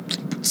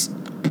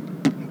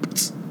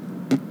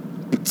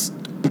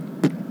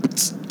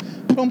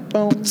bum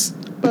bum,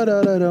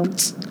 ba-da-da-dum,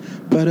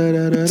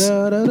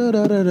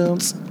 ba-da-da-da-da-da-da-da-dum.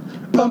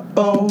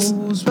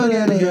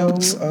 Spaghetti-O.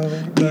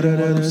 Eating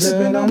while I'm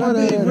sipping on my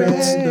Big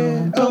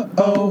Red.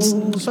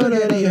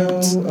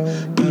 Spaghetti-O.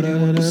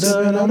 Eating while I'm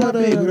sipping on my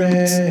Big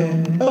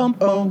Red.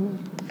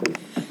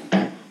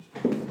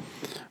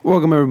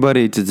 Welcome,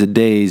 everybody, to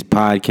today's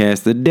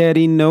podcast, The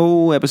Daddy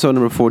Know, episode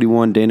number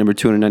 41, day number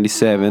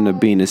 297 of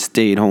being a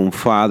stay-at-home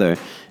father.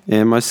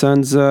 And my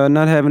son's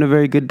not having a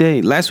very good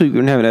day. Last week, we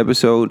didn't have an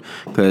episode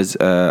because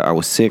I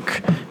was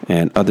sick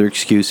and other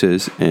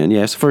excuses. And,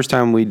 yeah, it's the first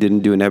time we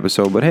didn't do an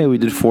episode. But, hey, we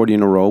did 40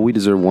 in a row. We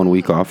deserve 1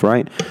 week off,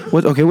 right?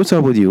 What's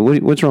up with you?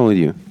 What's wrong with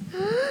you?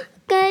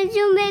 Because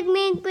you make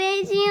me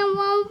crazy and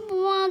won't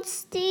watch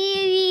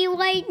TV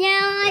right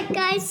now like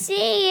I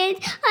see it.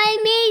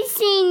 I'm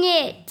missing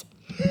it.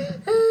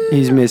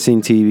 He's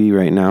missing TV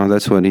right now.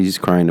 That's what he's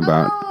crying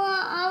about.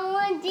 I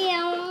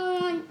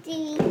want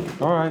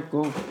TV. All right,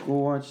 go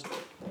watch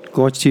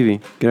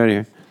TV. Get out of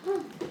here.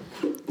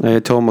 I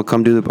told him to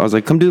come do the. I was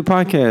like, come do the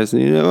podcast.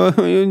 You know, that's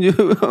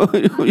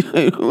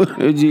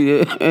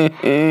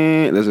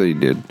what he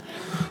did.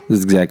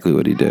 That's exactly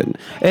what he did.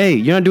 Hey,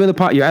 you're not doing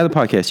the You're out of the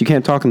podcast. You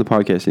can't talk on the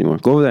podcast anymore.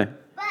 Go over there.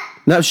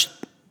 No,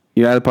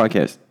 you're out of the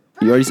podcast.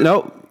 You already said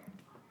no.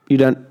 You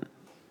done?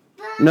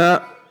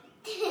 No.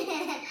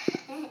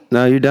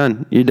 No, you're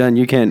done. You're done.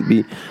 You can't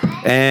be.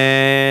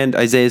 And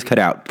Isaiah's cut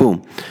out.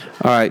 Boom.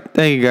 All right.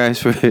 Thank you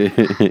guys for.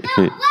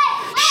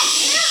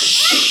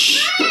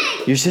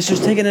 Your sister's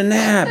taking a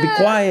nap. Be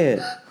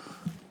quiet.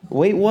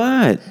 Wait,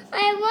 what?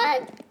 I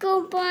want to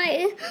go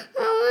by.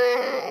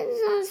 I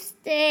want to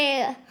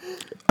stay.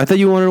 I thought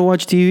you wanted to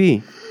watch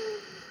TV.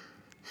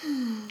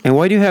 And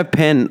why do you have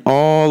pen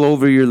all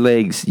over your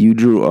legs? You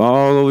drew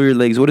all over your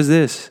legs. What is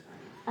this?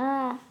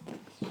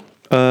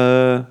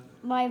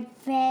 My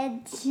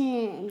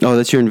invention. Oh,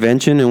 that's your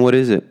invention? And what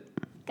is it?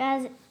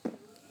 Because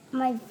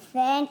my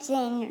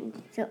invention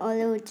is a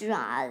little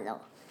dry.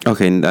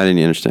 Okay, I didn't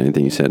understand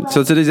anything you said.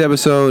 So today's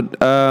episode,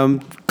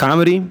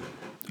 comedy,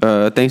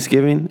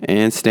 Thanksgiving,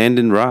 and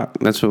Standing Rock.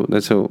 That's what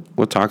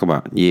we'll talk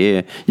about.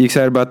 Yeah. You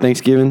excited about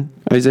Thanksgiving,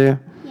 Isaiah?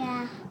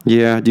 Yeah.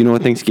 Yeah. Do you know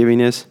what Thanksgiving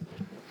is?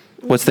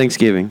 What's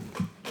Thanksgiving?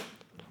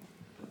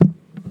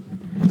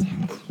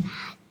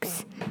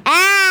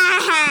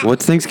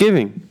 What's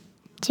Thanksgiving?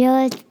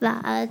 Juice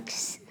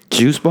box.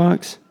 Juice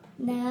box?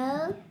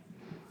 No.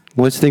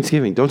 What's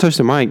Thanksgiving? Don't touch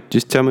the mic.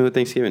 Just tell me what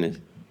Thanksgiving is.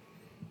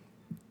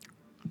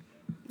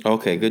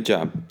 Okay, good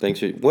job.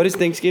 Thanks for. What is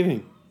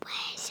Thanksgiving?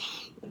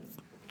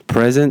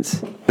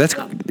 Presents. That's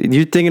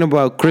you're thinking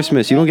about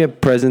Christmas. You don't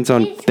get presents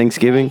on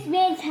Thanksgiving.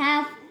 Christmas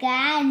have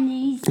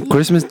candies.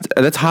 Christmas.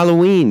 That's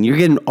Halloween. You're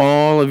getting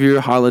all of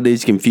your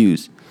holidays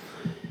confused.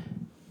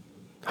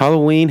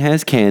 Halloween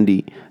has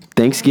candy.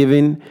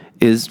 Thanksgiving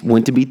is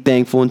when to be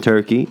thankful and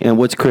turkey. And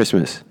what's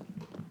Christmas?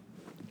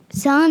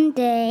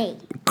 Sunday.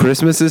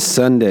 Christmas is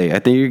Sunday. I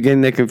think you're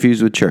getting that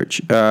confused with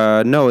church.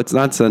 No, it's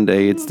not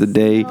Sunday. It's the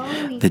day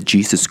that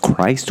Jesus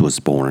Christ was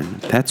born.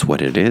 That's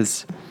what it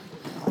is.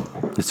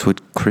 That's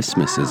what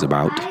Christmas is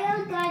about.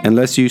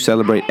 Unless you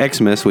celebrate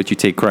Xmas, which you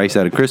take Christ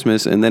out of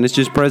Christmas, and then it's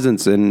just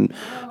presents and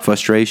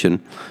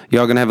frustration.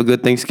 Y'all gonna have a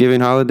good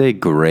Thanksgiving holiday?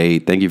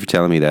 Great. Thank you for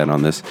telling me that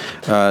on this.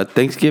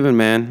 Thanksgiving,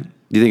 man.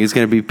 Do you think it's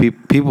gonna be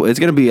people? It's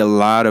gonna be a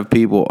lot of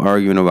people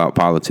arguing about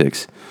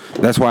politics.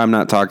 That's why I'm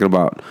not talking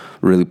about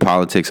really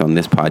politics on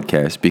this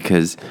podcast,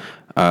 because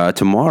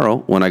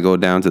tomorrow when I go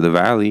down to the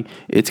valley,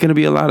 it's going to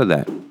be a lot of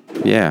that.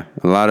 Yeah,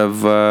 a lot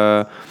of,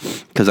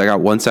 because I got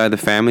one side of the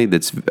family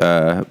that's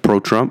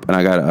pro-Trump, and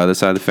I got the other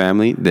side of the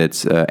family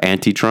that's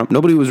anti-Trump.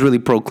 Nobody was really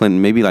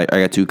pro-Clinton. Maybe like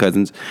I got two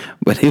cousins,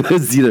 but it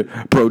was either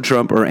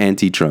pro-Trump or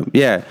anti-Trump.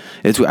 Yeah,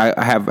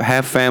 I have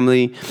half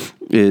family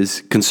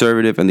is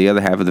conservative and the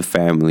other half of the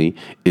family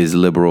is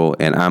liberal,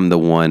 and I'm the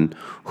one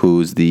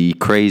who's the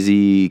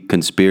crazy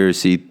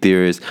conspiracy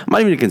theorist. I'm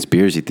not even a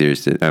conspiracy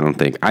theorist, I don't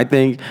think. I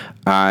think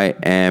I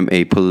am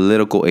a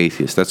political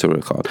atheist. That's what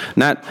it's called.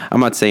 I'm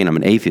not saying I'm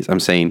an atheist. I'm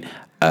saying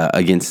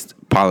against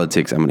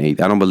politics, I'm an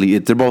atheist. I don't believe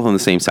it. They're both on the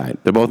same side.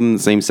 They're both on the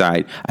same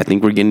side. I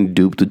think we're getting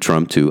duped with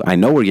Trump too. I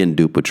know we're getting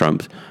duped with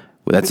Trump.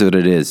 That's what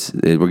it is.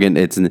 He's going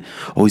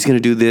to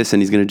do this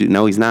and he's going to do.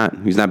 No, he's not.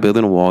 He's not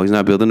building a wall. He's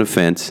not building a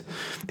fence.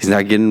 He's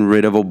not getting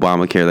rid of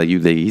Obamacare like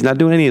you think. He's not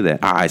doing any of that.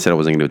 I said I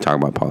wasn't going to talk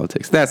about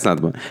politics. That's not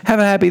the point. Have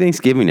a happy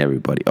Thanksgiving,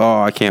 everybody.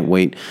 Oh, I can't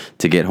wait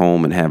to get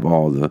home and have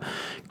all the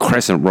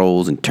crescent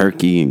rolls and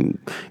turkey and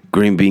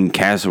green bean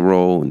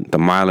casserole and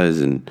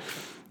tamales, and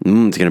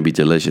it's going to be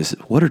delicious.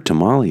 What are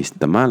tamales?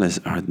 Tamales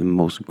are the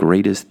most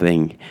greatest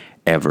thing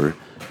ever.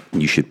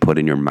 You should put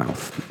in your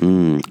mouth.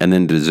 And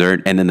then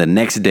dessert. And then the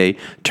next day,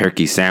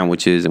 turkey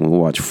sandwiches, and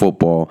we'll watch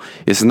football.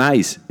 It's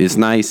nice. It's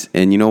nice.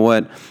 And you know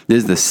what?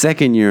 This is the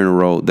second year in a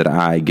row that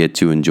I get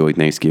to enjoy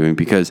Thanksgiving,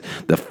 because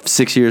the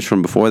 6 years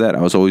from before that,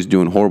 I was always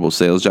doing horrible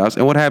sales jobs.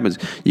 And what happens?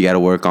 You got to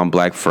work on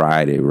Black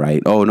Friday,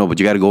 right? Oh, no, but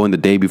you got to go in the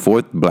day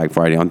before Black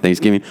Friday on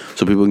Thanksgiving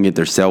so people can get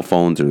their cell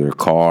phones or their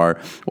car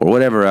or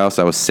whatever else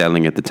I was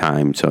selling at the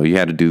time. So you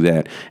had to do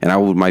that.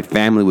 And my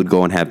family would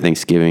go and have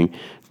Thanksgiving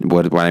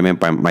what I meant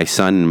by my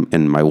son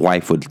and my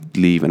wife would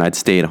leave, and I'd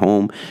stay at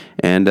home,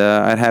 and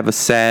I'd have a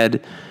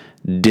sad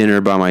dinner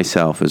by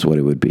myself is what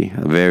it would be.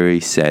 A very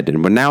sad dinner.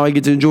 But now I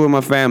get to enjoy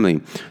my family.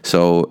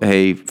 So,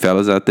 hey,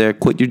 fellas out there,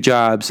 quit your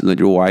jobs. Let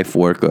your wife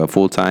work a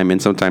full-time and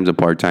sometimes a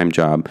part-time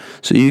job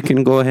so you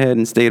can go ahead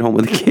and stay at home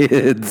with the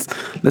kids.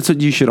 That's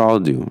what you should all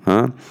do,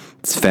 huh?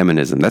 It's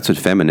feminism. That's what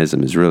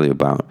feminism is really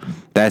about.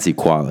 That's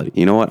equality.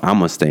 You know what? I'm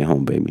going to stay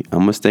home, baby. I'm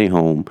going to stay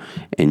home,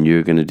 and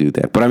you're going to do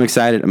that. But I'm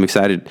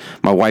excited.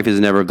 My wife has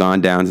never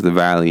gone down to the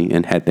valley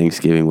and had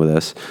Thanksgiving with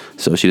us,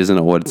 so she doesn't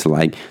know what it's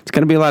like. It's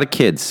going to be a lot of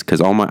kids because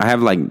I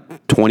have like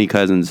 20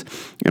 cousins,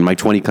 and my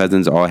 20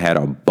 cousins all had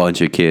a bunch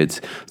of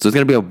kids. So it's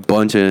going to be a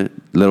bunch of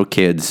little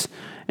kids,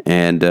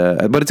 and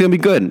but it's going to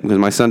be good because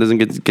my son doesn't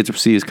get to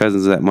see his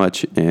cousins that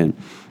much. And,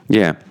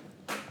 yeah,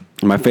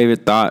 my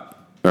favorite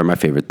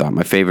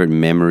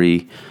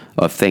memory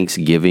of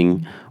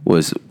Thanksgiving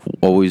was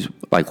always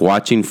like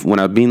watching when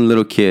I was being a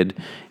little kid,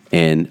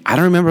 and I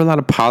don't remember a lot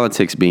of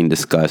politics being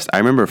discussed. I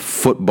remember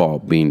football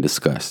being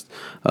discussed.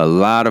 A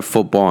lot of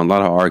football and a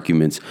lot of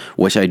arguments,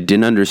 which I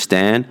didn't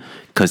understand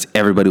because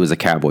everybody was a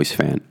Cowboys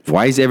fan.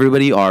 Why is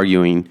everybody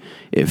arguing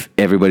if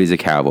everybody's a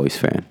Cowboys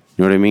fan?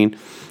 You know what I mean?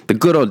 The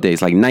good old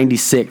days, like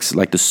 96,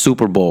 like the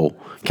Super Bowl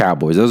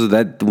Cowboys.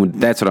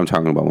 That's what I'm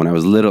talking about. When I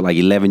was little, like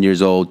 11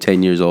 years old,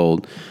 10 years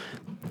old.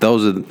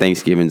 Those are the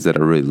Thanksgivings that I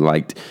really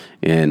liked.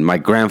 And my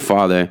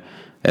grandfather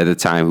at the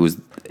time,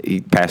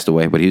 he passed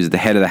away, but he was the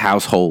head of the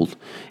household.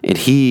 And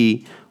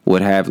he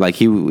would have,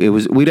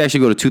 we'd actually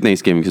go to 2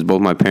 Thanksgivings because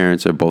both my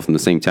parents are both in the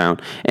same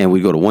town. And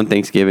we'd go to one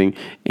Thanksgiving,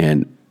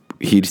 and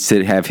he'd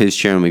have his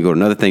chair, and we'd go to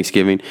another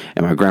Thanksgiving,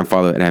 and my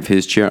grandfather would have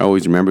his chair. I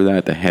always remember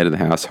that. The head of the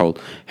household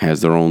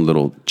has their own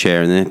little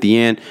chair. And then at the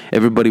end,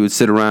 everybody would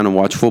sit around and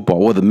watch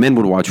football. Or the men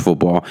would watch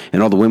football,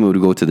 and all the women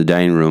would go to the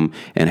dining room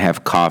and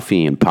have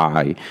coffee and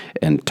pie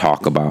and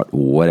talk about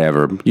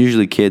whatever.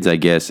 Usually kids, I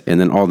guess.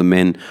 And then all the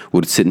men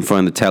would sit in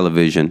front of the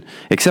television,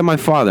 except my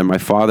father. My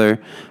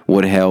father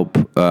would help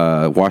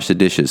wash the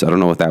dishes. I don't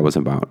know what that was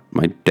about.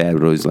 My dad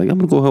would always I'm going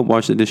to go help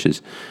wash the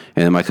dishes.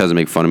 And then my cousin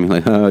make fun of me,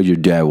 like, oh, your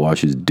dad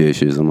washes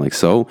dishes. I'm like,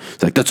 so?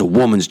 It's like, that's a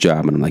woman's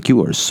job. And I'm like,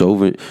 you are a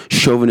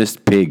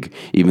chauvinist pig,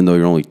 even though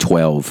you're only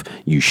 12,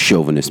 you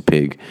chauvinist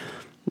pig.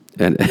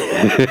 And but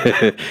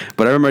I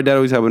remember my dad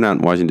always helping out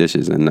and washing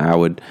dishes. And I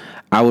would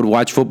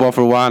watch football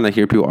for a while, and I'd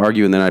hear people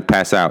argue, and then I'd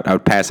pass out. I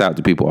would pass out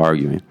to people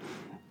arguing.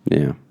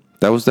 Yeah.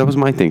 That was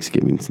my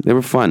Thanksgivings. They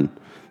were fun.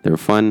 The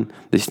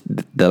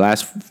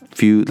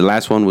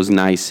last one was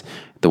nice.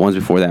 The ones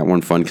before that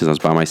weren't fun because I was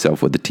by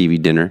myself with the TV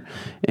dinner.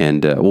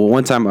 And,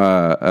 one time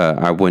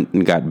I went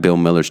and got Bill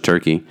Miller's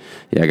turkey.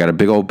 Yeah, I got a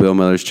big old Bill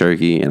Miller's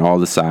turkey and all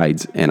the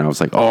sides. And I was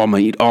like, oh, I'm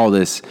going to eat all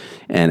this.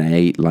 And I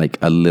ate like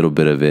a little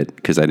bit of it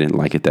because I didn't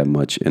like it that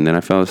much. And then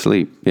I fell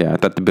asleep. Yeah, I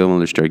thought the Bill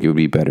Miller's turkey would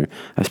be better.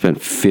 I spent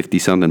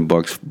 $50-something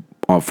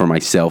for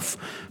myself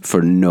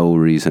for no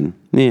reason.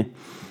 Yeah.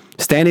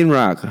 Standing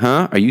Rock,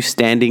 huh? Are you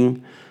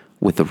standing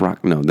with the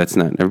rock? No, that's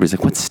not. Everybody's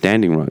like, what's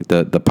Standing Rock?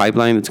 The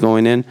pipeline that's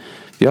going in?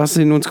 Y'all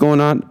seen what's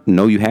going on?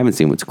 No, you haven't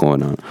seen what's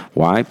going on.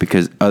 Why?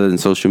 Because other than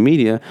social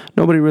media,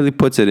 nobody really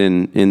puts it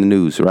in the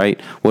news,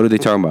 right? What are they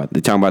talking about?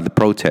 They're talking about the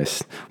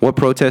protests. What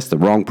protests? The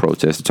wrong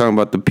protests. They're talking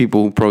about the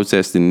people who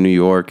protest in New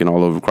York and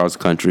all over across the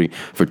country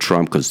for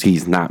Trump because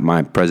he's not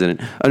my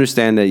president.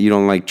 Understand that you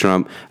don't like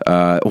Trump.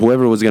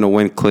 Whoever was going to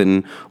win,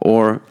 Clinton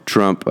or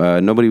Trump,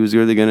 nobody was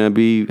really going to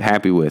be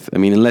happy with. I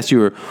mean, unless you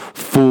were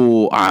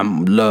full, I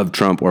love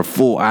Trump, or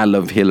full, I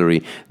love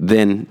Hillary,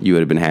 then you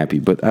would have been happy.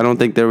 But I don't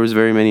think there was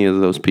very many of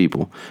those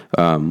people.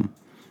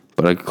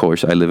 But of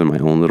course, I live in my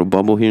own little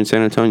bubble here in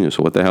San Antonio,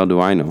 so what the hell do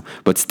I know?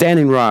 But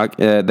Standing Rock,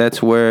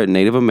 that's where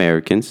Native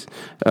Americans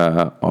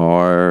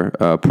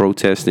are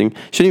protesting.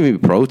 Shouldn't even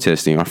be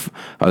protesting.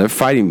 They're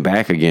fighting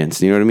back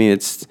against. You know what I mean?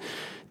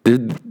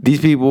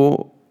 These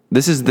people,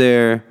 this is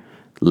their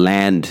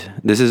land.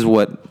 This is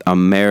what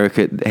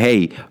America,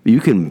 hey, you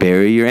can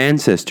bury your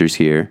ancestors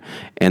here.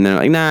 And they're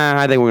like, nah,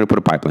 I think we're going to put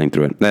a pipeline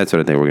through it. That's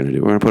what I think we're going to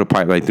do. We're going to put a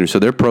pipeline through. So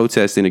they're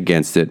protesting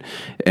against it,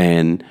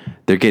 and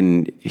they're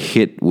getting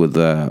hit with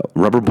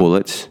rubber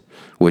bullets,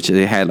 which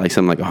they had like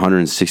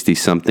 160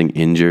 something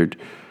injured.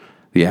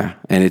 Yeah.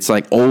 And it's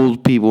like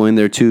old people in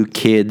there too,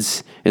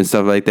 kids and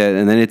stuff like that.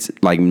 And then it's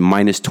like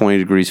minus 20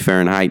 degrees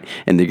Fahrenheit,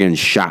 and they're getting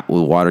shot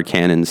with water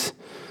cannons.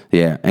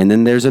 Yeah, and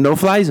then there's a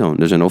no-fly zone.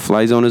 There's a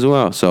no-fly zone as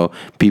well, so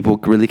people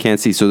really can't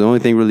see. So the only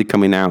thing really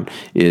coming out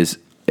is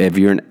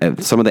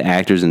if some of the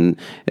actors and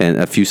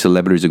a few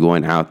celebrities are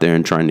going out there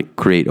and trying to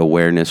create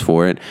awareness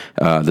for it.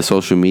 The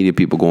social media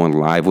people going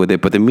live with it,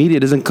 but the media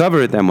doesn't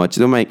cover it that much.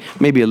 They might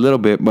maybe a little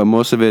bit, but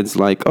most of it's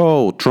like,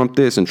 oh, Trump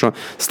this and Trump.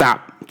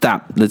 Stop.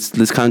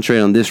 Let's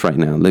concentrate on this right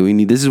now.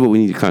 This is what we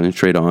need to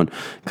concentrate on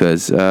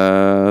because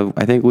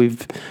I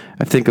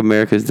think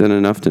America's done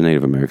enough to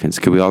Native Americans.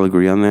 Can we all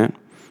agree on that?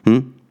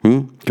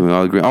 Can we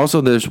all agree?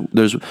 Also, there's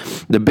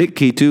the big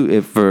key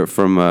too.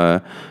 From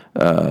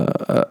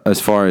as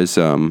far as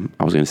I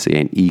was going to say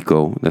an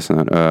eco. That's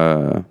not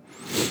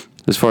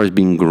as far as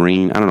being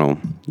green. I don't know.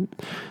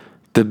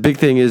 the big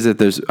thing is that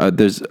there's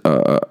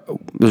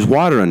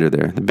water under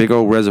there, the big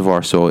old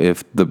reservoir. So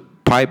if the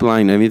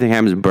pipeline, anything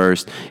happens to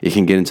burst, it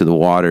can get into the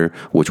water,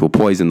 which will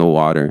poison the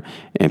water.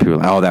 And people are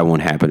like, oh, that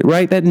won't happen.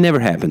 Right? That never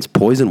happens.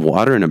 Poison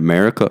water in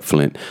America,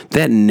 Flint.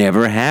 That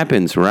never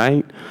happens,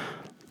 right?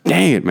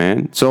 Dang it,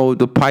 man. So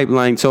the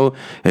pipeline, so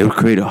it would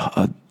create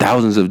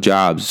thousands of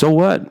jobs. So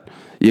what?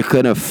 You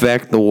could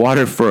affect the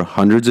water for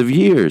hundreds of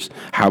years.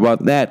 How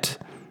about that?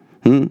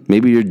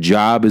 Maybe your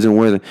job isn't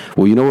worth it.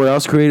 Well, you know what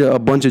else create a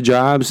bunch of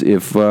jobs?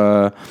 If,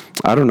 I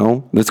don't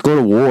know, let's go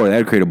to war. That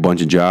would create a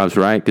bunch of jobs,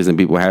 right? Because then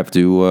people have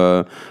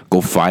to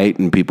go fight,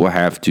 and people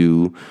have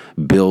to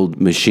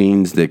build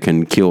machines that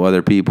can kill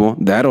other people.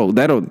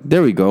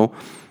 There we go.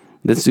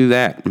 Let's do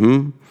that.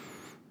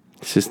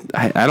 It's just,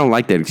 I don't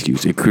like that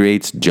excuse. It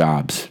creates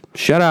jobs.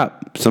 Shut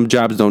up. Some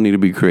jobs don't need to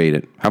be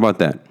created. How about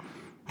that?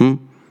 And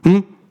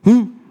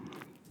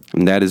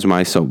that is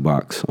my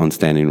soapbox on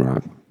Standing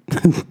Rock.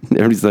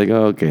 Everybody's like,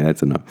 oh, okay,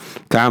 that's enough.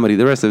 Comedy.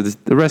 The rest of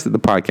the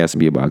podcast will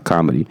be about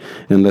comedy,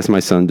 unless my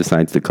son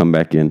decides to come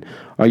back in.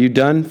 Are you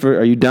done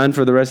for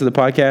the rest of the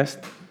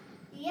podcast?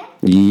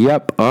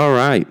 Yep. All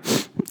right.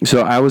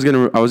 So I was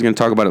gonna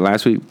talk about it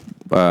last week.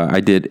 I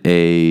did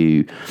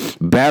a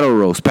battle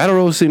roast. Battle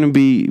roast seem to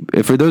be,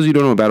 for those of you who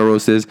don't know what battle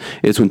roast is,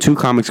 it's when two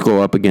comics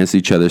go up against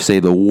each other, say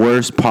the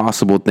worst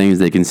possible things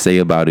they can say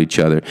about each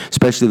other,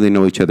 especially if they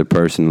know each other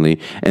personally,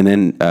 and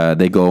then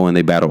they go and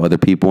they battle other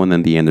people, and then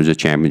at the end there's a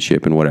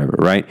championship and whatever,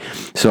 right?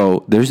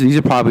 So these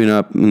are popping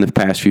up in the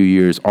past few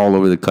years all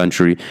over the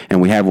country,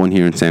 and we have one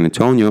here in San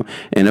Antonio,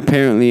 and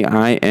apparently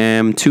I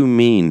am too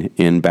mean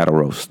in battle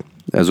roast.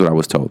 That's what I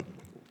was told.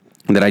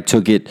 That I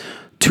took it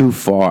too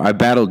far. I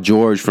battled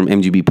George from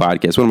MGB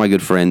Podcast, one of my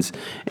good friends,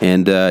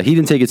 and he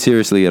didn't take it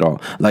seriously at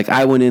all. Like,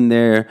 I went in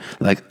there,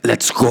 like,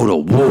 let's go to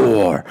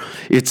war.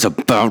 It's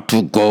about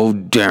to go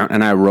down.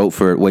 And I wrote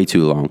for it way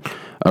too long.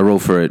 It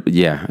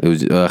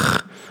was,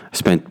 I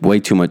spent way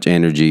too much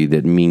energy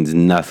that means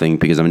nothing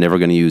because I'm never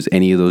going to use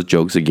any of those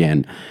jokes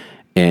again.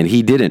 And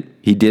he didn't.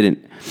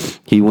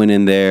 He went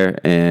in there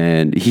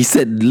and he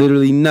said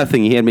literally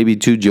nothing. He had maybe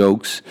 2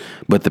 jokes,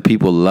 but the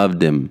people loved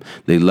him.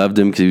 They loved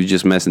him because he was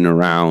just messing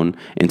around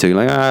until you're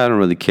like, I don't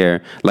really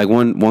care. Like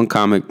one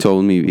comic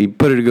told me, he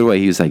put it a good way.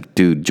 He was like,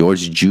 dude,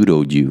 George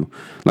judoed you.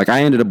 Like,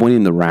 I ended up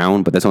winning the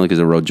round, but that's only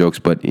because I wrote jokes.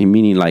 But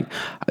meaning, like,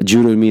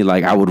 judoed me,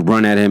 like I would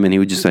run at him and he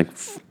would just like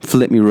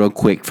flip me real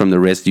quick from the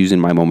wrist using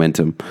my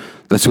momentum.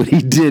 That's what he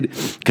did.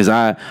 Because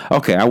I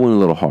went a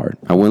little hard.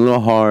 I went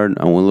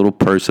a little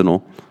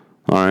personal.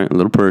 All right, a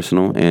little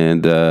personal,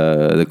 and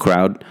the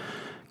crowd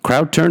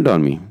turned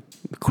on me.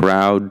 The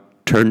crowd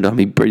turned on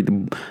me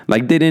pretty.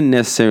 Like, they didn't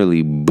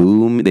necessarily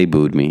boo me. They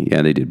booed me.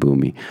 Yeah, they did boo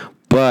me.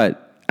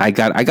 But I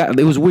got.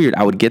 It was weird.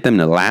 I would get them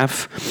to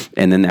laugh,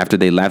 and then after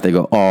they laughed, they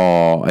go,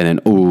 oh, and then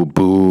oh,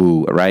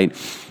 boo, right?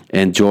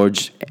 And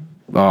George,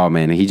 oh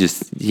man, he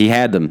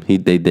had them. He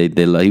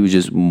was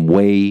just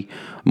way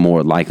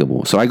more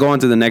likable. So I go on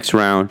to the next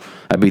round.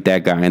 I beat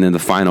that guy, and then the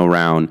final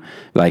round,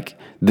 like,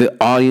 the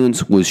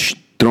audience was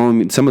throwing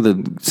me,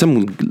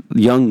 some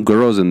young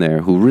girls in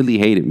there who really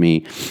hated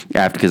me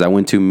because I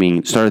went too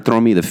mean, started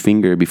throwing me the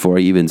finger before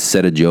I even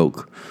said a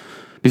joke.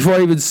 Before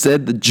I even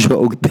said the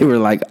joke, they were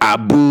like,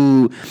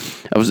 boo.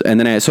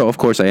 So of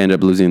course I ended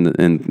up losing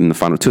in the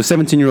final to a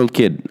 17-year-old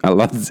kid. I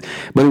loved it.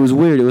 But it was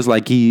weird. It was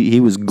like he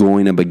was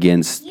going up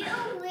against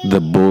the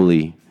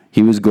bully.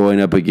 He was going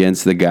up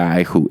against the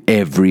guy who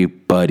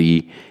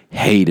everybody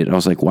hated. I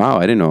was like, wow,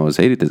 I didn't know I was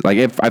hated this. Like,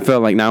 I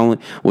felt like not only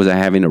was I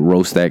having to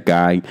roast that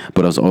guy,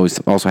 but I was always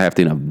also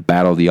having to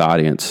battle the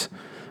audience,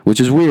 which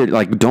is weird.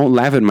 Like, don't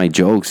laugh at my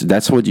jokes.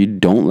 That's what you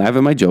don't laugh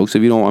at my jokes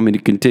if you don't want me to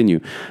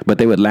continue. But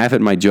they would laugh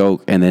at my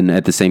joke and then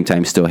at the same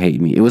time still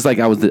hate me. It was like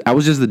I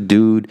was just the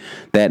dude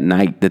that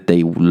night that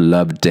they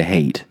loved to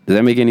hate. Does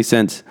that make any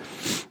sense?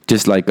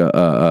 Just like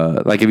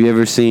have you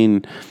ever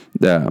seen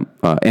the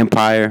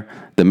Empire?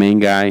 The main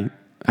guy.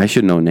 I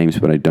should know names,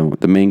 but I don't.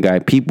 The main guy,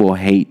 people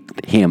hate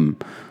him,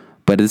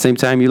 but at the same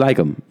time, you like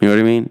him. You know what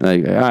I mean?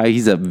 Like,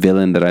 he's a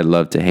villain that I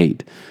love to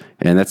hate.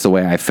 And that's the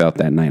way I felt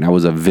that night. I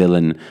was a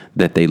villain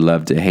that they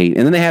loved to hate.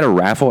 And then they had a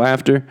raffle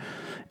after,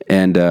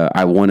 and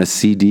I won a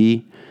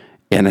CD.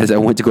 And as I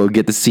went to go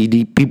get the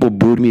CD, people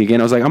booed me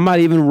again. I was like, I'm not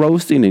even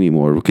roasting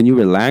anymore. Can you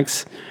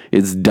relax?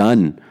 It's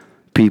done,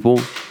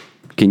 people.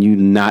 Can you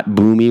not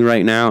boo me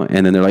right now?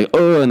 And then they're like,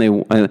 oh, and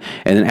then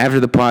after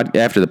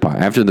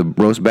the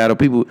roast battle,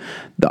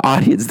 the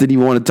audience didn't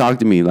even want to talk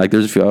to me. Like,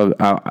 there's a few,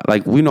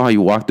 like, we know how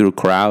you walk through a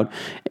crowd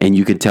and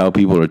you can tell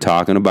people are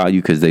talking about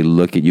you because they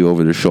look at you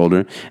over their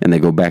shoulder and they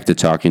go back to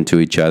talking to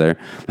each other.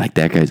 Like,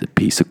 that guy's a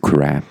piece of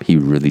crap. He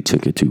really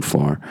took it too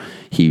far.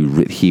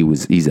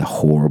 He's a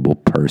horrible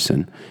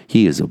person.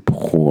 He is a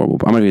horrible.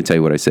 I'm not even tell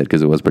you what I said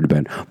because it was pretty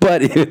bad.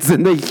 But it's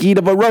in the heat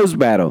of a roast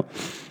battle.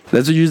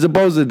 That's what you're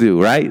supposed to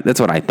do, right? That's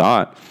what I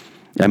thought.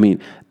 I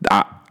mean,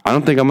 I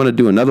don't think I'm going to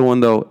do another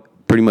one, though,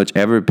 pretty much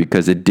ever,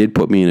 because it did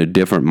put me in a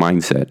different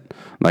mindset.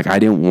 Like, I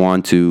didn't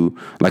want to,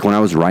 like, when I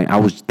was writing, I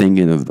was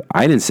thinking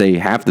I didn't say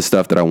half the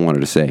stuff that I wanted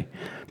to say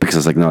because I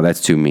was like, no,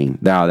 that's too mean.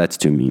 No, that's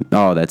too mean.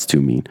 Oh, that's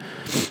too mean.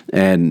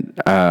 And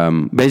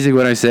basically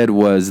what I said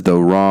was the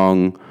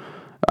wrong.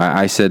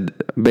 I said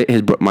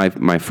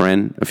my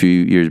friend a few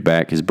years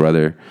back, his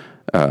brother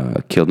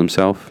killed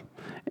himself,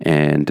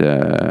 and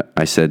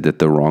I said that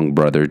the wrong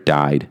brother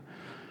died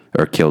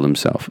or killed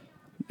himself.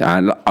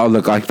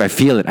 Look, I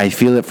feel it. I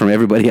feel it from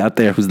everybody out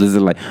there who's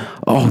listening. Like,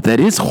 oh, that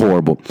is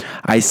horrible.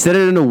 I said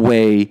it in a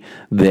way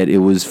that it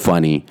was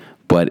funny,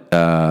 but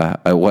for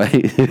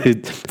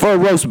a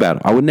roast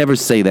battle, I would never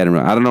say that.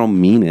 I don't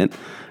mean it,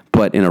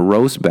 but in a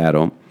roast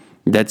battle,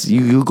 that's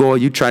you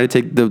try to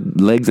take the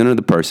legs under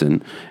the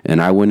person,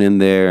 and I went in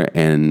there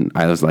and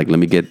I was like, let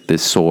me get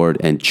this sword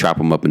and chop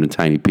him up into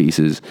tiny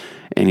pieces,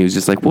 and he was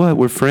just like, what?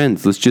 We're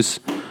friends. Let's just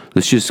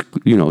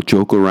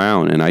joke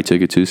around. And I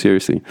took it too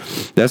seriously.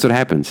 That's what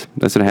happens.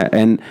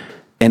 And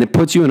it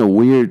puts you in a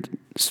weird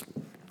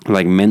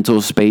like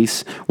mental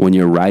space when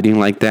you're writing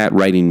like that,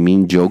 writing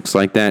mean jokes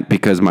like that,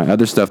 because my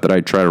other stuff that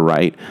I try to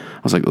write,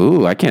 I was like,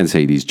 ooh, I can't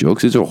say these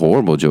jokes. These are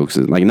horrible jokes.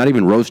 Like, not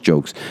even roast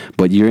jokes,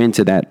 but you're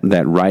into that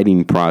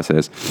writing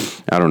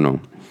process. I don't know.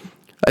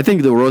 I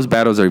think the roast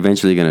battles are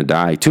eventually going to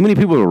die. Too many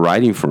people are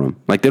writing for them.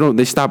 Like,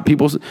 there's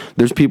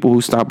people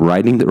who stop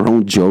writing their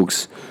own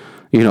jokes,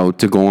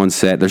 to go on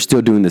set. They're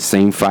still doing the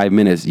same 5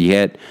 minutes,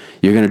 yet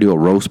you're going to do a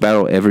roast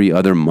battle every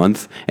other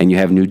month and you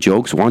have new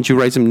jokes. Why don't you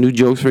write some new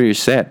jokes for your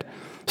set?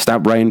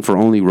 Stop writing for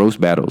only roast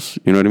battles.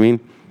 You know what I mean?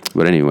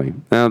 But anyway,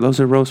 those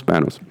are roast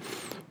battles.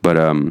 But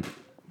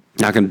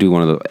not going to do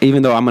one of those.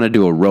 Even though I'm going to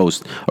do a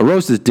roast. A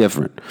roast is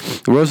different.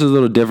 A roast is a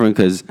little different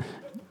because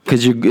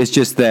it's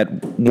just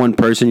that one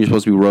person you're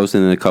supposed to be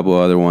roasting and a couple of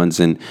other ones.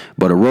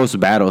 But a roast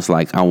battle is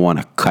like, I want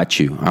to cut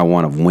you. I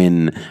want to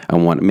win.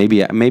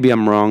 Maybe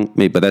I'm wrong,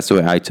 but that's the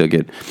way I took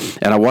it.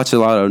 And I watched a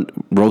lot of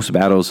roast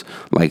battles,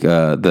 like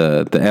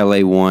the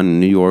LA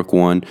one, New York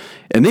one,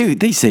 and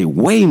they say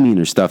way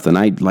meaner stuff than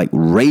I, like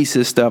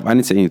racist stuff. I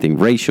didn't say anything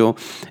racial.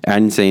 I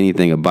didn't say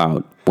anything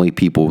about way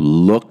people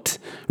looked,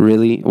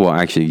 really. Well,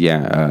 actually,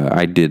 yeah,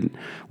 I did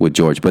with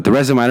George. But the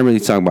rest of them, I didn't really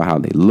talk about how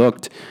they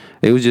looked.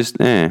 It was just,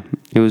 it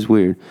was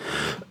weird.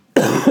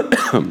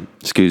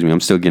 Excuse me, I'm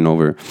still getting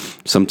over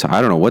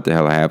I don't know what the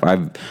hell I have.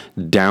 I've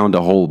downed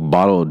a whole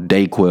bottle of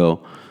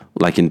Dayquil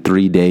like in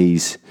 3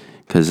 days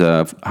because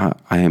I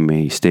am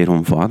a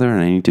stay-at-home father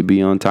and I need to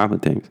be on top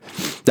of things.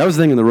 That was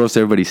the thing in the roast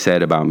everybody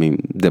said about me,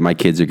 that my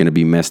kids are going to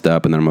be messed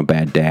up and that I'm a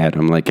bad dad.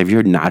 I'm like, have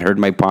you not heard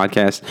my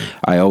podcast?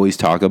 I always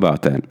talk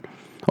about that.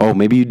 Oh,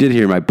 maybe you did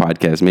hear my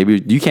podcast.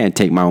 Maybe you can't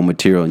take my own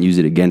material and use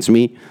it against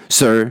me,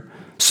 sir.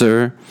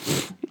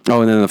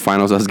 Oh, and then in the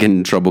finals, I was getting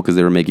in trouble because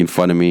they were making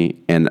fun of me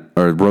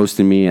or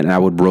roasting me, and I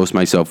would roast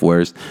myself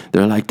worse.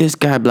 They're like, this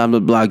guy, blah,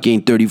 blah, blah,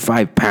 gained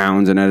 35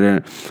 pounds. And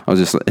I was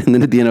just, and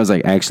then at the end, I was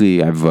like,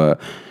 actually, I've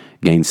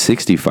gained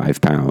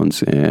 65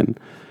 pounds. And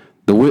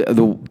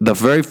the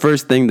very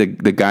first thing the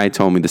guy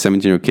told me, the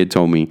 17-year-old kid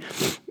told me,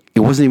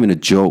 it wasn't even a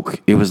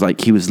joke. It was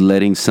like he was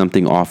letting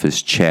something off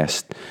his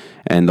chest.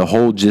 And the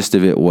whole gist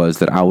of it was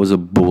that I was a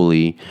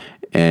bully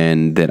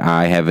and that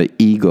I have an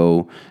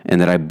ego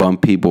and that I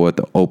bump people at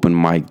the open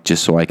mic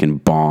just so I can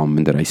bomb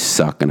and that I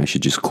suck and I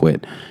should just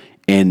quit.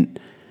 And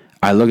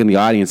I look in the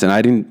audience and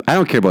I don't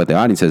care about what the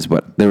audience says,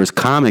 but there was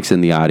comics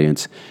in the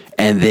audience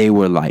and they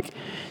were like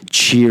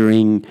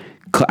cheering.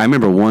 I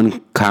remember one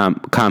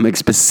comic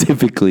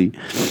specifically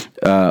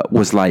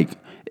was like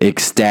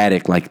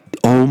ecstatic, like,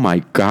 oh my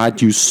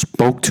God, you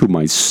spoke to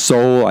my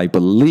soul. I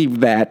believe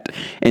that.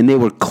 And they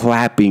were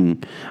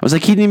clapping. I was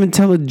like, he didn't even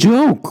tell a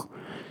joke.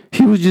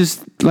 He was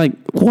just like,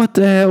 what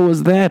the hell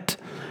was that?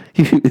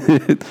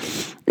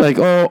 Like,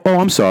 oh,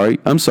 I'm sorry,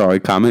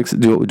 comics.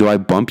 Do I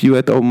bump you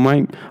at the open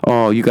mic?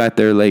 Oh, you got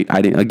there late.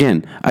 I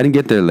didn't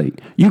get there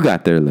late. You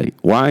got there late.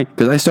 Why?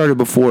 Because I started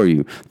before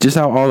you. Just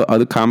how all the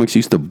other comics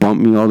used to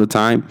bump me all the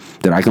time.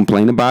 Did I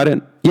complain about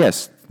it?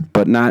 Yes,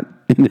 but not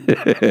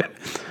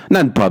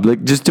not in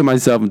public, just to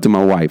myself and to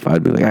my wife.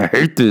 I'd be like, I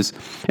hate this.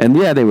 And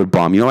yeah, they would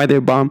bomb. You know why they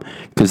would bomb?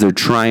 Because they're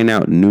trying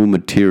out new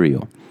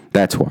material.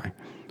 That's why.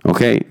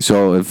 Okay,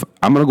 so if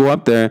I'm going to go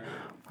up there,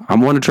 I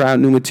want to try out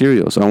new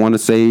material. So I want to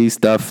say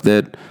stuff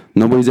that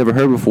nobody's ever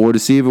heard before to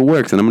see if it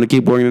works. And I'm going to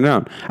keep working it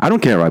out. I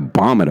don't care if I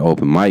bomb at an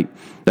open mic.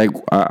 Like,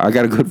 I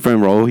got a good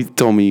friend, Ro. He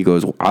told me, he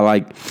goes,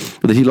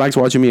 he likes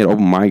watching me at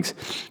open mics.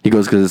 He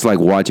goes, because it's like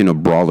watching a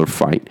brawler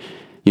fight.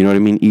 You know what I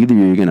mean? Either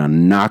you're going to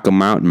knock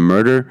them out and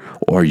murder,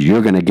 or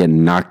you're going to get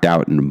knocked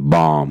out and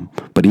bomb.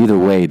 But either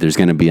way, there's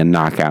going to be a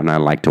knockout, and I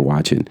like to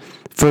watch it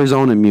for his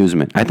own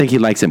amusement. I think he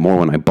likes it more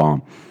when I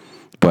bomb.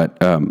 But,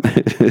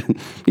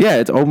 yeah,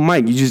 it's open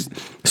mic. You just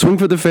swing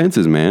for the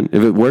fences, man.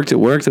 If it works, it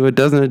works. If it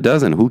doesn't, it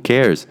doesn't. Who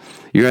cares?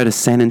 You're at a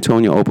San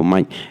Antonio open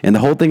mic. And the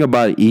whole thing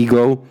about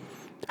ego,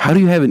 how do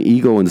you have an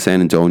ego in San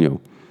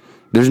Antonio?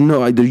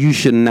 You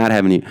should not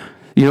have any.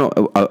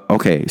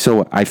 Okay,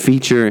 so I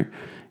feature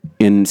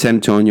in San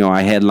Antonio.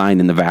 I headline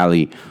in the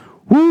Valley.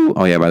 Woo!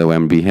 Oh, yeah, by the way,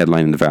 I'm going to be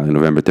headlining in the Valley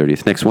November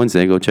 30th. Next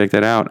Wednesday, go check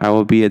that out. I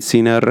will be at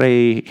Cine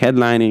Rey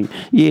headlining.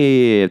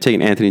 Yeah, I'm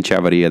taking Anthony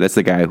Chavarria. That's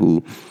the guy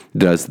who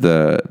does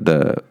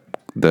the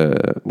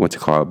what's it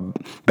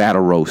called?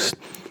 Battle roast.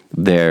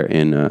 there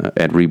in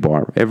at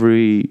Rebar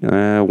every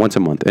once a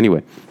month.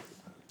 Anyway,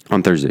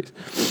 on Thursdays.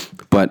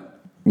 But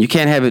you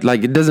can't have it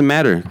like it doesn't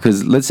matter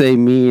because let's say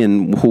me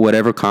and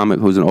whatever comic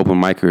who's an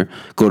open micer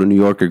go to New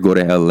York or go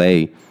to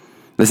LA.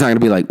 It's not gonna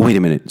be like, wait a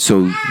minute.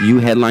 So you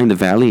headline the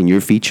Valley and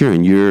your feature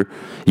and you're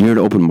an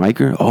open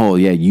micer. Oh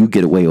yeah, you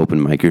get away open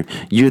micer.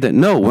 You're that.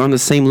 No, we're on the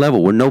same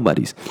level. We're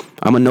nobodies.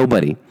 I'm a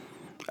nobody.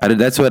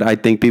 That's what I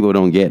think people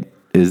don't get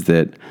is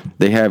that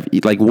they have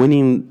like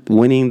winning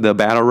the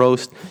battle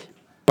roast.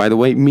 By the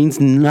way, means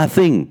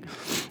nothing.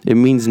 It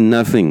means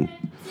nothing.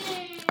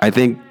 I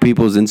think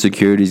people's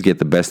insecurities get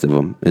the best of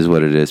them, is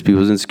what it is.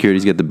 People's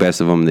insecurities get the best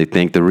of them. They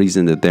think the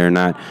reason that they're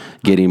not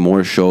getting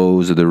more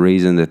shows or the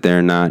reason that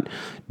they're not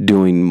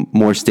doing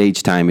more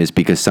stage time is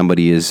because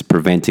somebody is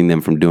preventing them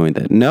from doing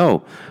that.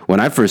 No. When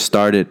I first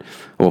started,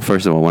 well,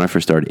 first of all, when I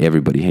first started,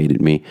 everybody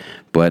hated me.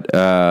 But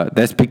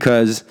that's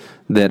because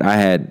that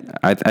I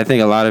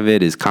think a lot of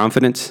it is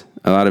confidence.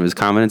 A lot of it is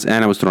confidence,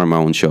 and I was throwing my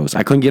own shows.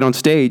 I couldn't get on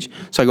stage,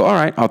 so I go, all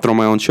right, I'll throw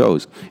my own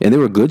shows. And they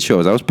were good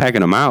shows. I was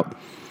packing them out.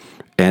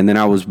 And then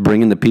I was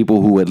bringing the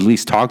people who at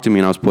least talked to me,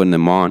 and I was putting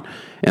them on.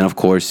 And, of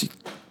course,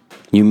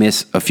 you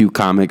miss a few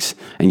comics,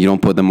 and you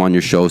don't put them on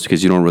your shows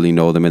because you don't really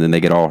know them, and then they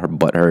get all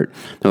butt hurt.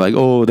 They're like,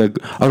 oh,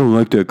 I don't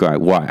like that guy.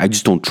 Why? I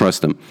just don't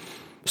trust him.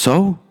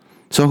 So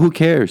who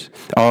cares?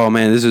 Oh,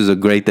 man, this is a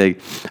great thing.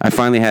 I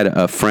finally had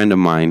a friend of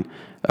mine.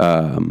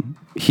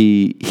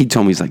 He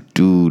told me, he's like,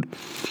 dude,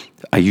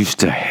 I used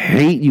to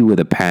hate you with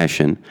a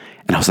passion.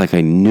 And I was like, I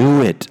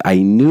knew it.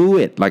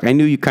 Like, I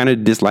knew you kind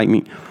of disliked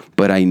me.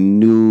 But I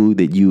knew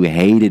that you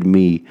hated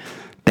me.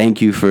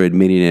 Thank you for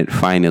admitting it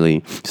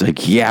finally. He's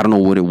like, yeah, I don't know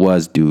what it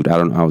was, dude.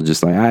 I was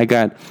just like, I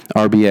got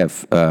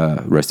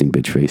RBF, resting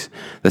bitch face.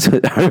 That's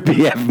what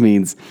RBF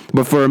means.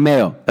 But for a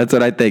male, that's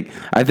what I think.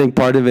 I think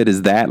part of it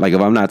is that. Like,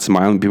 if I'm not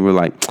smiling, people are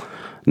like,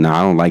 nah,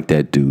 I don't like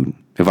that dude.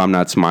 If I'm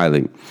not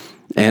smiling.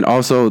 And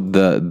also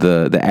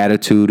the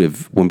attitude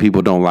of when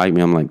people don't like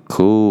me, I'm like,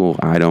 cool,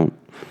 I don't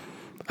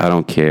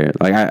care.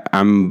 Like,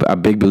 I'm a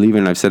big believer,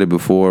 and I've said it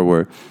before,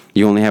 where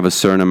you only have a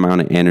certain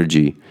amount of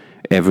energy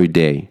every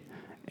day.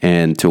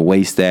 And to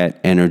waste that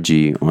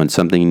energy on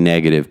something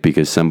negative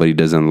because somebody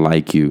doesn't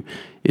like you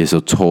is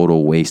a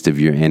total waste of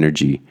your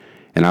energy.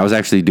 And I was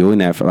actually doing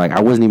that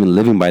I wasn't even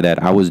living by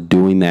that. I was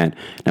doing that,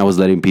 and I was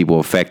letting people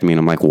affect me. And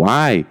I'm like,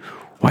 why?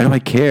 Why do I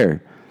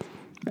care?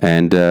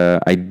 And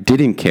I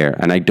didn't care,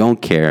 and I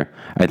don't care.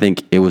 I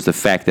think it was the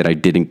fact that I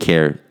didn't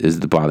care is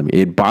the bother me.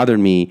 It bothered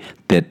me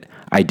that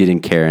I didn't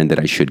care and that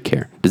I should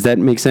care. Does that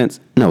make sense?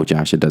 No,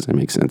 Josh, it doesn't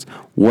make sense.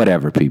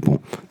 Whatever,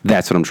 people.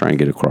 That's what I'm trying to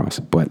get across.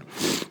 But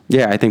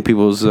yeah, I think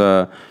people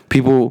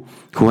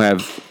who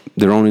have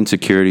their own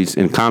insecurities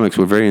in comics,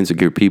 we're very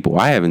insecure people.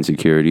 I have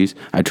insecurities.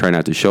 I try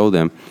not to show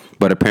them,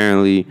 but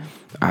apparently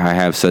I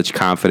have such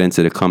confidence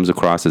that it comes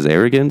across as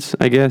arrogance,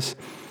 I guess.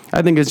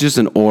 I think it's just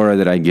an aura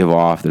that I give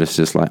off that it's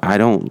just like I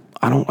don't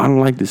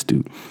like this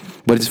dude.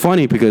 But it's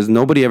funny because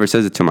nobody ever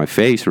says it to my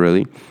face,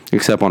 really,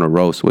 except on a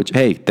roast, which,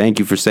 hey, thank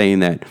you for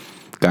saying that,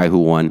 guy who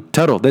won.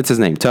 Tuttle, that's his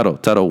name, Tuttle.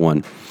 Tuttle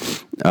won.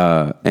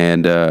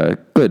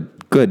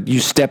 Good. You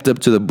stepped up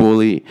to the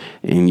bully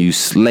and you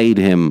slayed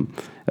him.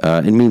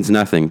 It means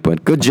nothing,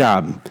 but good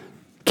job,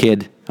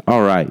 kid.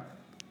 All right.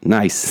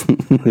 Nice.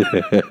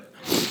 The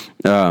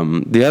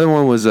other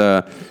one was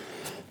Off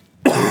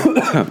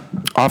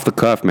the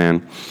Cuff,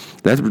 man.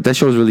 That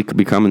show is really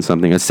becoming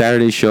something. A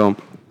Saturday show.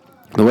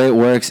 The way it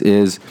works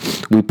is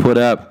I put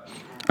up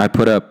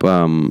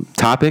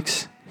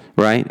topics,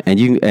 right? And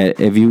you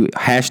if you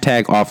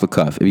hashtag Off the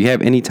Cuff. If you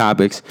have any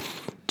topics,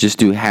 just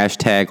do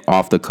hashtag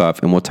Off the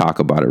Cuff and we'll talk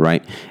about it,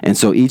 right? And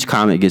so each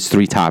comic gets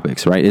 3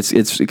 topics, right? It's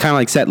kind of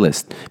like Set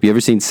List. If you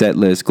ever seen Set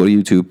List, go to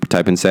YouTube,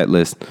 type in Set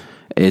List.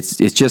 It's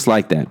just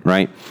like that,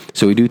 right?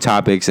 So we do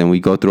topics and we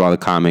go through all the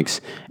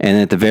comics, and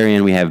then at the very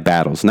end we have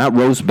battles, not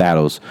roast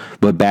battles,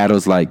 but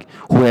battles like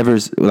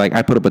whoever's like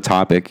I put up a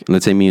topic.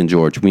 Let's say me and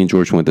George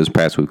went this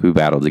past week. We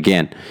battled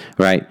again,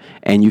 right?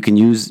 And you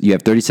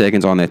have 30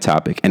 seconds on that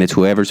topic, and it's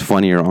whoever's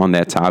funnier on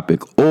that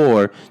topic,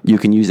 or you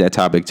can use that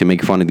topic to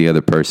make fun of the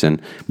other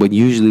person. But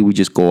usually we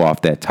just go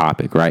off that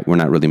topic, right? We're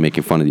not really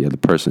making fun of the other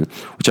person,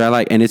 which I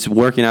like, and it's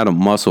working out a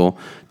muscle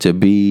to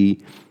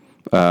be.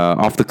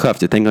 Off the cuff,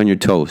 to think on your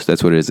toes.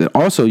 That's what it is. And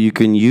also, you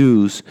can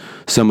use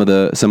some of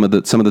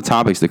the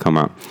topics that come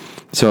out.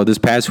 So this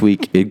past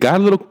week, it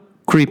got a little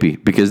creepy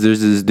because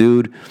there's this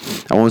dude.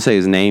 I won't say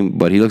his name,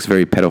 but he looks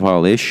very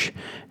pedophile-ish.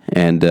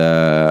 And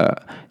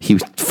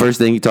first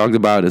thing he talked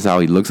about is how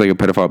he looks like a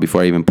pedophile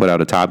before I even put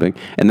out a topic.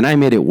 And then I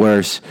made it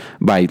worse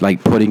by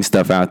like putting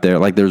stuff out there.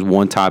 Like there's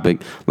one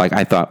topic, like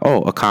I thought,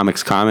 oh, a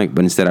comic's comic,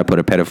 but instead I put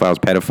a pedophile's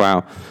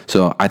pedophile.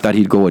 So I thought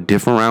he'd go a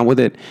different route with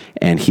it,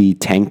 and he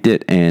tanked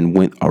it and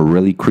went a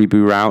really creepy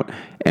route,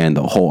 and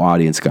the whole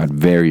audience got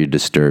very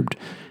disturbed.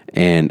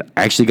 And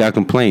I actually got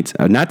complaints.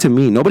 Not to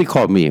me. Nobody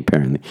called me,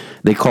 apparently.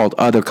 They called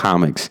other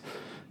comics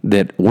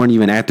that weren't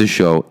even at the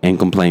show and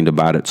complained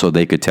about it so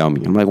they could tell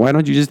me. I'm like, why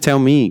don't you just tell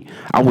me?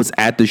 I was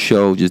at the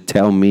show, just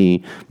tell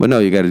me. But no,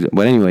 you got to.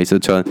 But anyway, so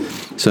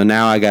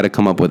now I got to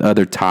come up with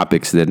other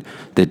topics that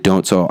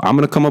don't. So I'm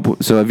going to come up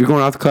with, so if you're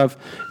going off the cuff,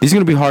 these are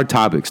going to be hard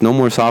topics. No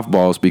more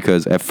softballs,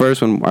 because at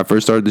first, when I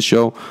first started the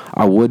show,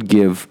 I would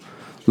give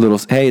little,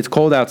 hey, it's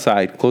cold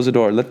outside. Close the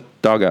door. Let the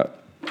dog out.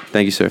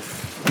 Thank you, sir.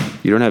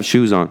 You don't have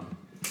shoes on.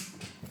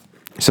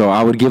 So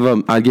I'd give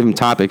them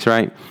topics,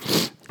 right?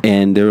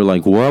 And they were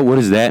like, what? What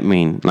does that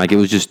mean? Like, it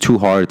was just too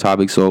hard a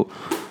topic. So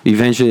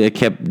eventually I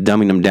kept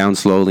dumbing them down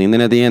slowly. And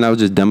then at the end, I was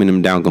just dumbing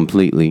them down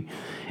completely.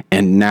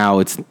 And now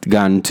it's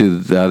gotten to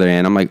the other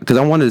end. I'm like, because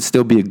I wanted it to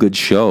still be a good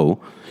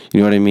show. You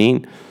know what I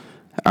mean?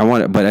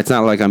 But it's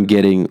not like I'm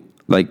getting,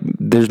 like,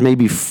 there's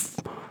maybe 4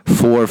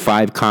 or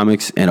 5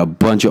 comics and a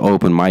bunch of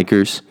open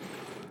micers,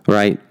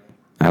 right?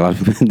 A lot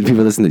of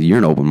people listen to, you're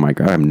an open mic.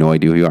 I have no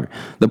idea who you are.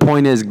 The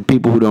point is,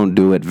 people who don't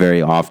do it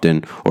very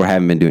often or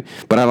haven't been doing it.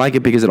 But I like it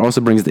because it also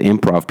brings the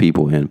improv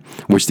people in,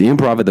 which the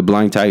improv at the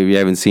Blind Tiger, if you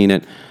haven't seen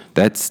it,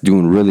 that's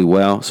doing really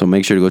well. So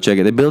make sure to go check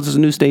it. They built us a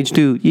new stage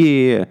too.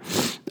 Yeah.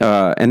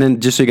 And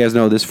then just so you guys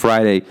know, this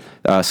Friday,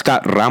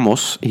 Scott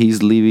Ramos,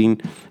 he's leaving.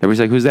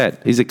 Everybody's like, who's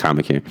that? He's a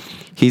comic here.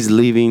 He's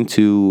leaving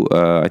to,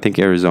 I think,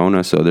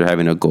 Arizona. So they're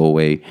having a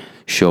go-away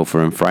show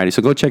for him Friday.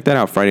 So go check that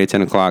out, Friday at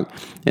 10 o'clock.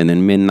 And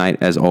then midnight,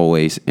 as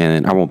always.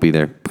 And I won't be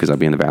there because I'll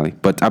be in the Valley.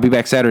 But I'll be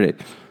back Saturday.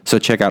 So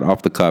check out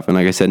Off the Cuff. And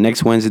like I said,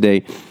 next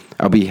Wednesday,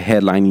 I'll be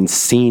headlining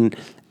Cine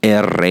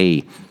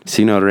Rey.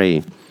 Cine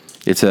Rey.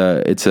 It's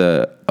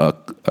a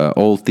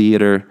old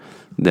theater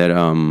that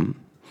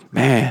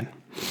man,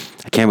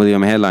 I can't believe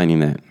I'm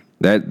headlining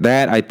that.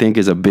 That I think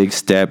is a big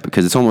step,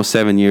 because it's almost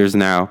 7 years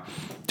now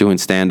doing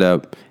stand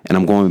up, and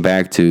I'm going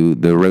back to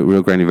the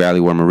Rio Grande Valley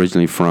where I'm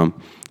originally from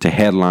to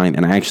headline,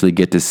 and I actually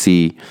get to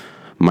see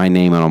my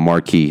name on a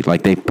marquee.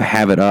 Like, they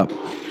have it up,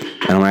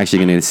 and I'm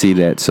actually going to see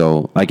that.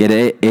 So like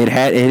it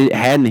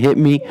hadn't hit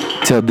me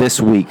till this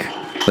week.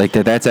 Like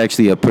that's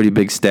actually a pretty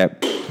big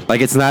step.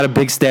 Like, it's not a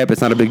big step,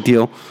 it's not a big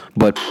deal,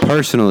 but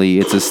personally,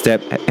 it's a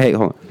step. Hey,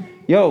 hold on.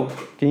 Yo,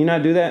 can you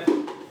not do that?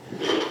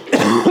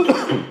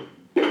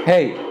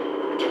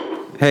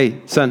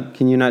 Hey, son,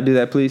 can you not do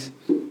that, please?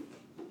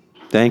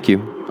 Thank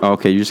you.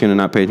 Okay, you're just gonna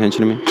not pay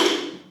attention to me?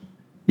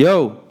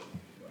 Yo,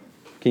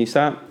 can you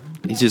stop?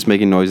 He's just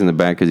making noise in the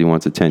back because he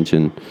wants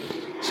attention,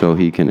 so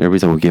he can.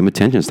 Everybody's like, well, give him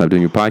attention. Stop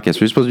doing your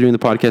podcast. We're supposed to be doing the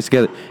podcast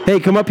together. Hey,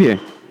 come up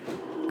here.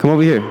 Come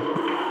over here.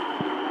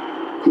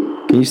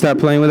 Can you stop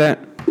playing with that?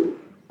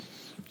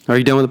 Are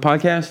you done with the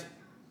podcast?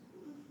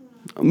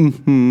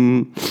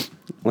 Mm-hmm.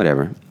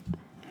 Whatever.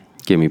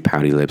 Give me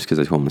pouty lips because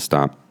I told him to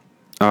stop.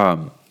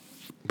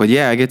 But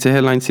yeah, I get to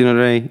headline Cine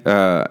Rey.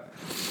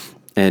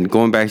 And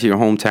going back to your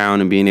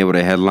hometown and being able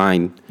to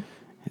headline,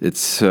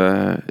 it's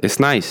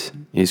nice.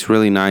 It's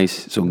really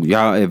nice. So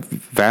y'all, if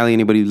Valley,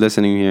 anybody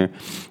listening here,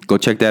 go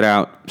check that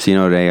out.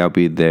 Cine Rey, I'll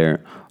be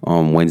there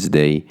on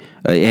Wednesday.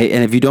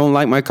 And if you don't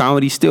like my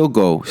comedy, still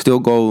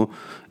go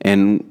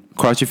and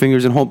cross your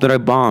fingers and hope that I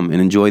bomb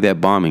and enjoy that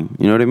bombing.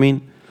 You know what I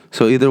mean?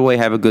 So either way,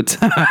 have a good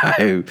time.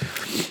 I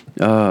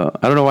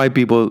don't know why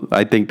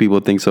I think people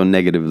think so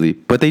negatively,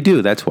 but they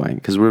do. That's why,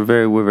 because we're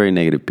very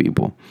negative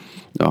people.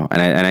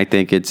 And I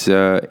think it's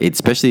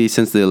especially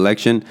since the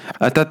election.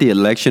 I thought the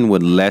election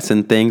would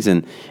lessen things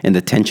and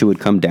the tension would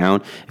come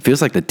down. It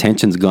feels like the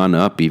tension's gone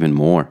up even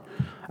more.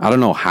 I don't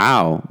know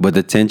how, but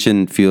the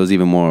tension feels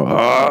even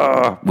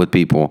more with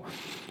people.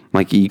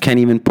 Like, you can't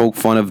even poke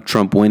fun of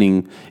Trump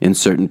winning in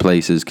certain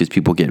places because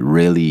people get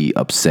really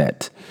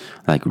upset,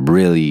 like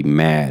really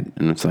mad.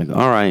 And it's like,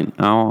 all right,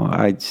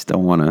 I just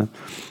don't want to.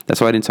 That's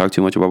why I didn't talk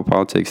too much about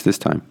politics this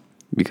time,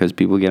 because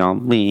people get all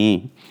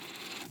me.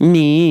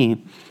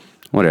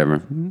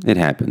 Whatever. It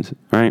happens,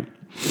 right?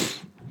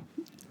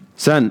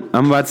 Son,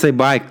 I'm about to say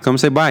bye. Come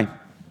say bye.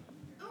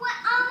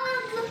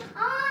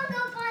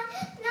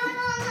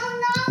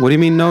 What do you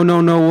mean, no, what?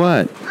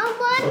 I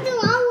want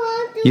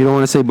to. You don't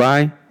want to say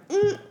bye?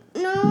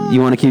 No.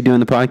 You want to keep doing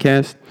the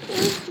podcast?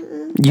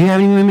 You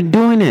haven't even been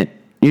doing it.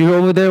 You're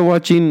over there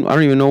watching. I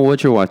don't even know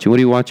what you're watching. What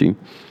are you watching?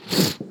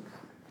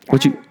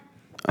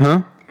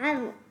 Huh?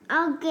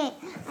 Okay.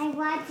 I'm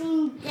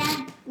watching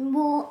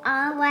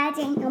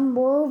a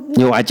movie.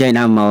 You're watching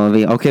a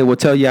movie. Okay, well,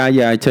 tell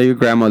your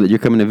grandma that you're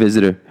coming to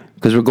visit her,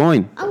 because we're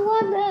going. I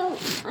want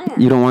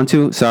to. You don't want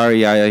to?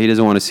 Sorry, Yaya. He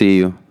doesn't want to see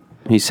you.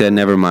 He said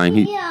never mind.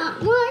 Yeah,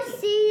 I want to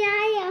see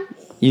Yaya.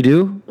 You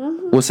do?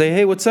 Mm-hmm. Well, say,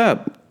 hey, what's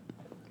up?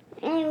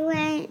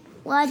 Anyway,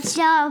 what's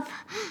up?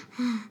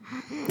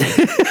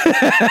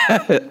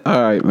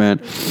 All right, man.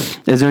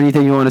 Is there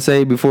anything you want to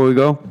say before we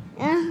go?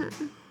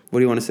 What do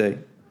you want to say?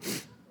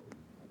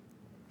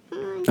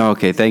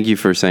 Okay, thank you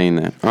for saying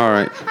that. All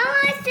right. I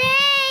want to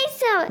say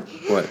so.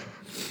 What?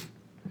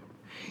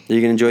 Are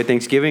you going to enjoy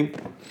Thanksgiving?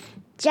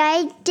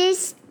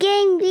 Thanksgiving.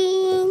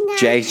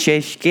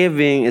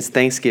 It's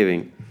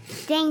Thanksgiving.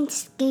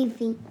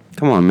 Thanksgiving.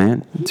 Come on,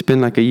 man. It's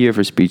been like a year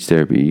for speech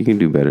therapy. You can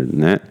do better than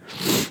that.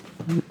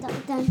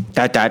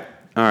 Dot.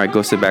 All right,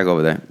 go sit back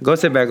over there.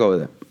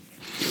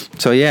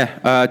 So,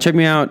 yeah, check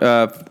me out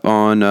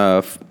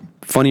on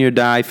Funny or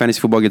Die, Fantasy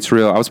Football Gets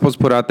Real. I was supposed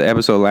to put out the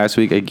episode last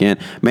week again.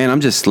 Man,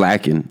 I'm just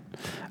slacking.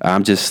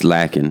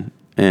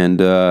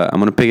 And I'm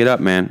going to pick it up,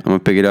 man. I'm going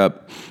to pick it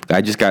up.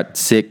 I just got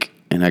sick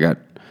and I got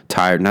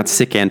tired. Not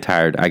sick and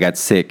tired. I got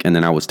sick and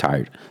then I was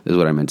tired. Is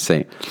what I meant to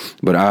say.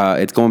 But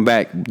it's going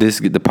back.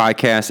 The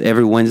podcast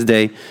every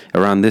Wednesday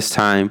around this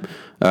time.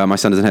 My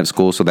son doesn't have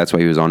school, so that's why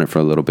he was on it for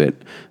a little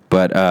bit.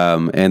 But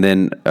and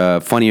then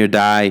Funny or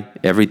Die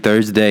every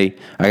Thursday.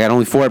 I got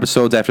only 4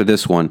 episodes after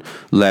this one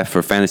left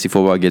for Fantasy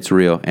Football Gets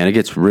Real, and it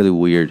gets really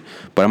weird.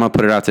 But I'm gonna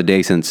put it out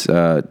today since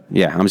I'm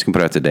just gonna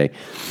put it out today.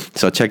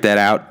 So check that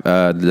out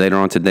later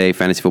on today.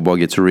 Fantasy Football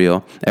Gets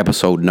Real,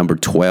 episode number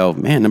 12.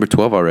 Man, number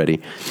 12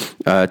 already.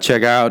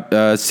 Check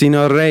out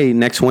Sino Rey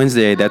next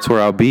Wednesday. That's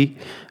where I'll be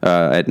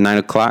at 9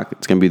 o'clock.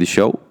 It's gonna be the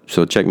show.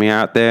 So check me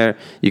out there.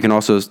 You can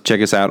also check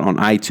us out on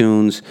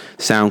iTunes,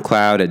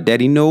 SoundCloud, at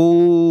Daddy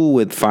No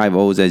with 5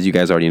 O's, as you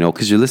guys already know,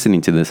 because you're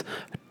listening to this.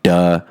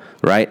 Duh.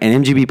 Right?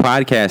 And MGB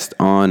Podcast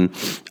on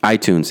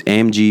iTunes.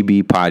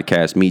 MGB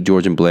Podcast. Meet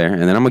George and Blair.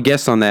 And then I'm a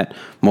guest on that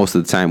most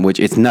of the time, which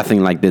it's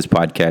nothing like this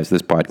podcast.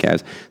 This podcast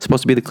is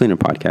supposed to be the cleaner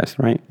podcast,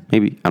 right?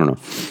 Maybe. I don't know.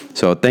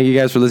 So thank you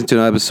guys for listening to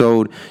another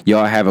episode.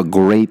 Y'all have a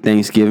great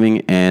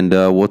Thanksgiving, and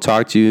we'll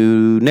talk to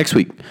you next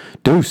week.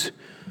 Deuce.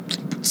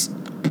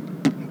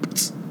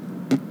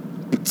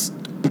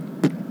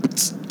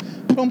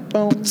 Bum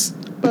bum,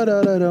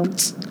 ba-da-da-dum,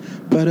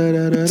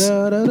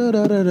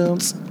 ba-da-da-da-da-da-da-da-dum.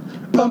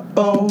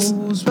 Uh-oh,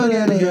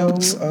 spaghetti-o.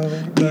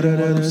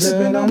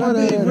 Sipping on my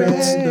big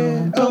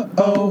red.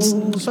 Uh-oh,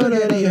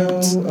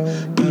 spaghetti-o.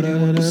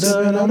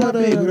 Sipping on my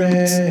big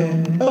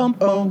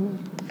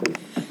red.